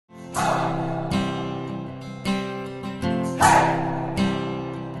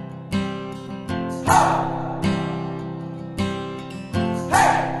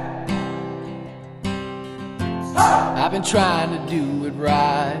been trying to do it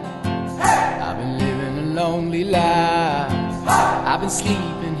right. I've been living a lonely life. I've been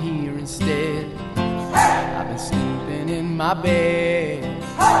sleeping here instead. I've been sleeping in my bed.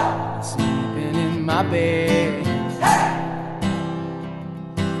 I've been sleeping in my bed.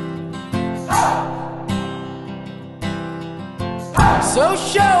 So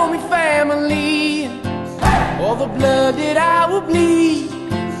show me family, all the blood that I will bleed.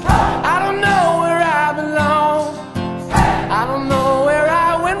 I don't know where